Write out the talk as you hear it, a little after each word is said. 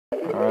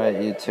Alright,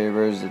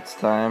 YouTubers, it's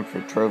time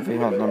for trophy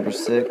hunt number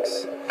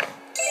 6.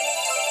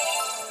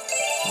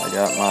 I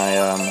got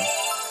my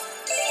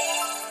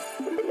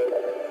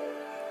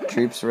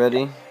troops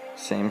ready.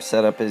 Same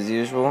setup as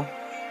usual.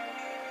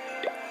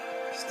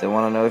 Still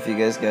want to know if you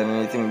guys got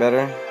anything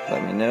better?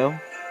 Let me know.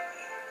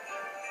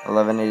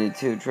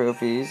 1182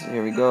 trophies.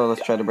 Here we go.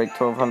 Let's try to break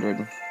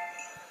 1200.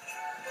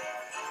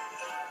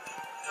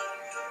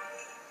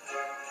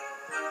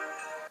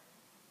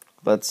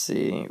 Let's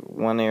see.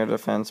 1 air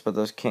defense, but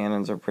those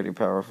cannons are pretty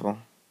powerful.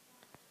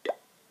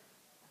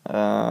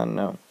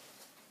 No.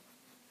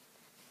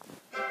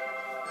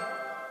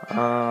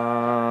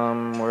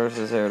 Where's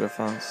his air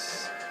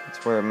defense?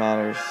 It's where it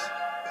matters.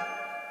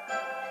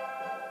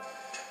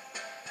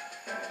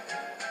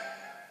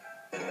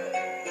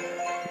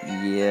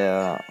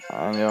 Yeah,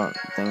 I don't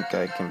think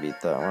I can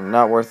beat that one.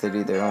 Not worth it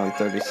either, only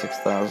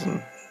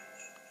 36,000.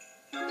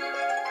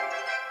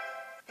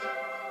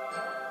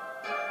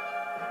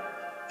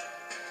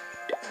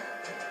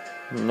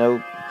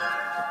 Nope.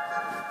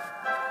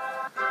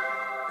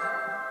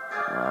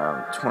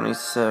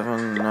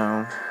 27,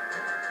 no.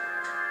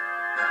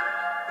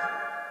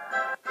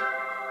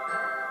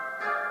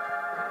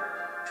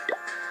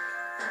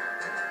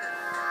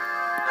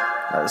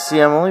 See,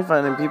 I'm only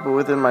finding people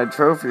within my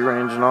trophy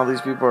range, and all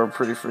these people are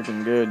pretty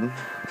freaking good.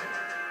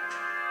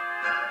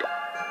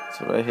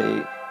 That's what I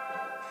hate.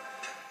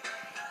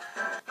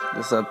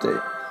 This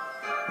update.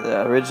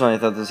 Yeah, originally I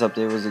thought this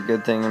update was a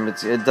good thing, and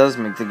it does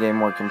make the game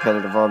more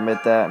competitive. I'll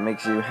admit that. It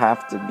makes you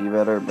have to be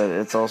better, but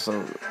it's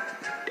also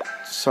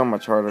so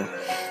much harder.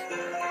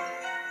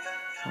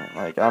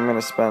 Like, I'm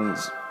gonna spend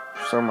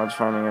so much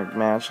finding a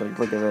match. Like,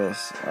 look at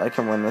this. I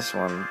can win this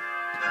one.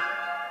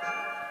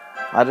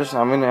 I'm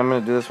gonna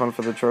do this one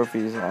for the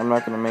trophies. I'm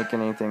not gonna make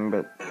anything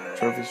but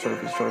trophies. Here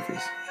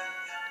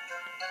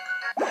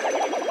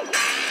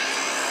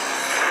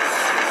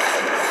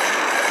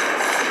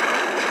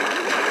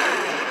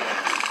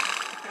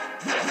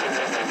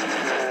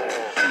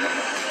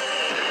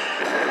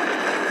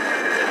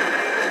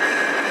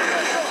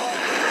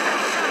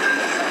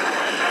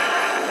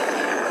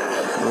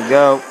we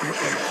go.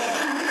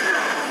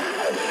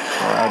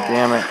 Ah,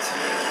 damn it.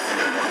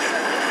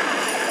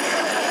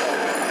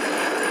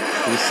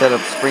 He set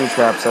up spring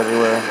traps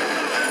everywhere.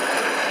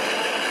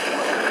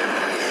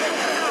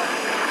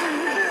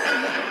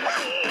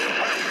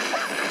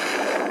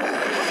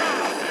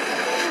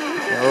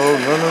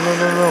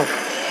 No.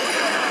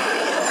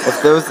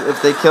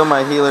 If they kill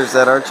my healers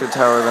at Archer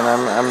Tower, then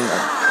I'm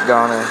a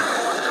goner.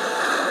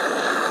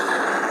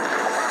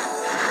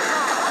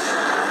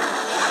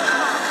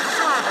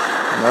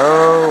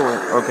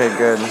 No. Okay,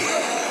 good.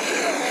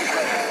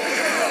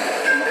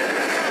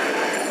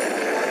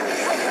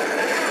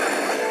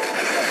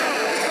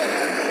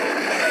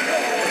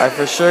 I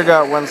for sure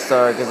got 1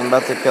 star because I'm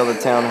about to kill the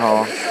town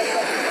hall.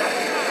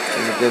 Which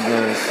is good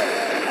news.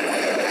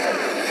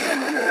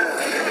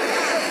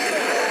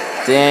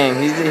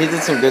 Dang, he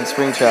did some good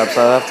spring traps,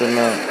 I'll have to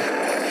admit.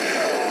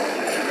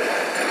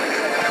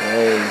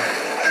 Hey.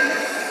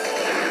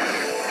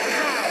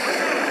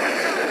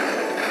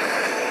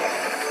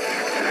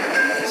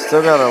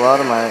 Still got a lot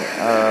of my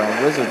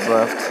wizards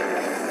left.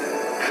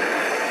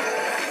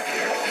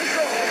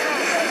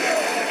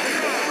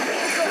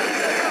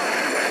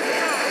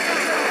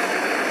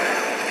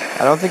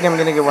 I don't think I'm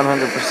gonna get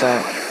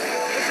 100%.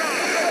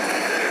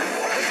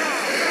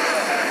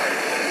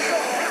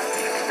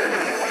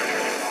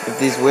 If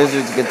these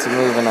wizards get to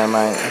moving, I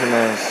might. Who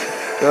knows?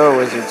 Go,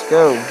 wizards,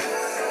 go!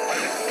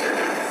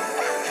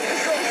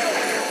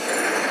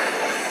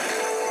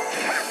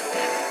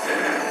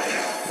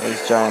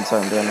 Those giants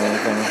aren't doing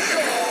anything.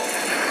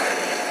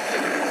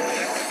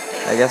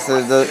 I guess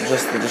they're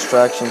just the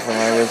distraction for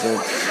my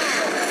wizards.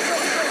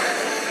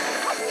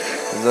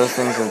 Because those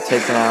things have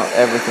taken out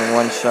everything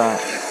one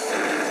shot.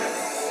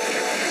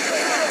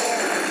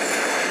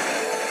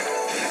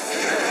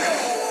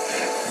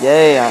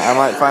 Yay, I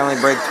might finally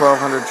break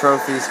 1,200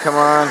 trophies. Come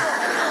on.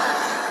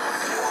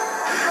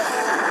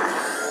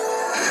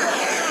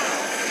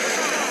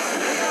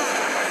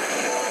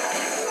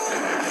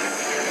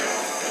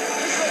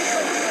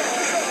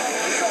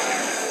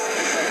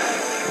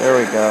 There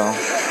we go.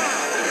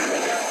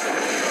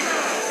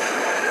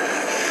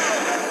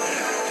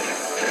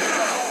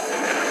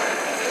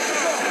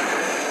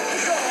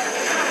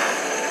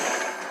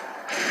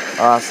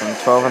 Awesome,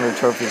 1,200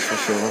 trophies for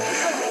sure.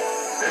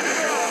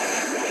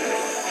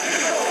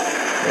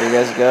 There you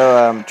guys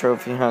go,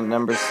 trophy hunt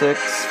number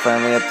 6,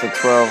 finally up to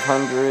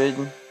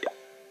 1,200.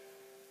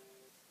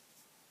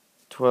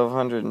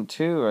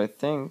 1,202, I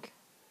think.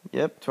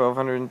 Yep,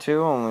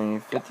 1,202, only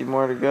 50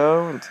 more to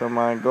go until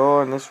my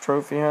goal in this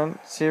trophy hunt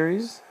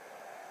series.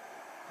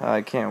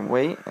 I can't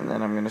wait, and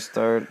then I'm going to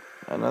start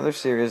another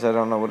series. I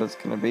don't know what it's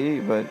going to be,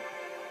 but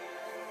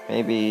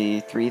maybe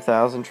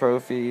 3,000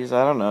 trophies.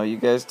 I don't know. You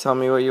guys tell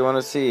me what you want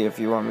to see. If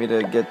you want me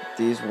to get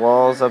these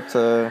walls up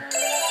to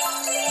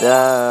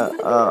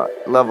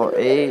level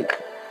 8,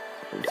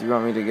 if you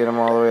want me to get them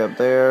all the way up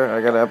there,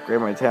 I got to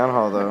upgrade my town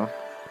hall though.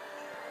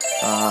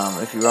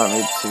 If you want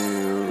me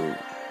to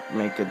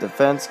make a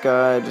defense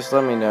guide. Just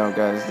let me know,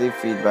 guys. Leave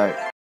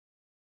feedback.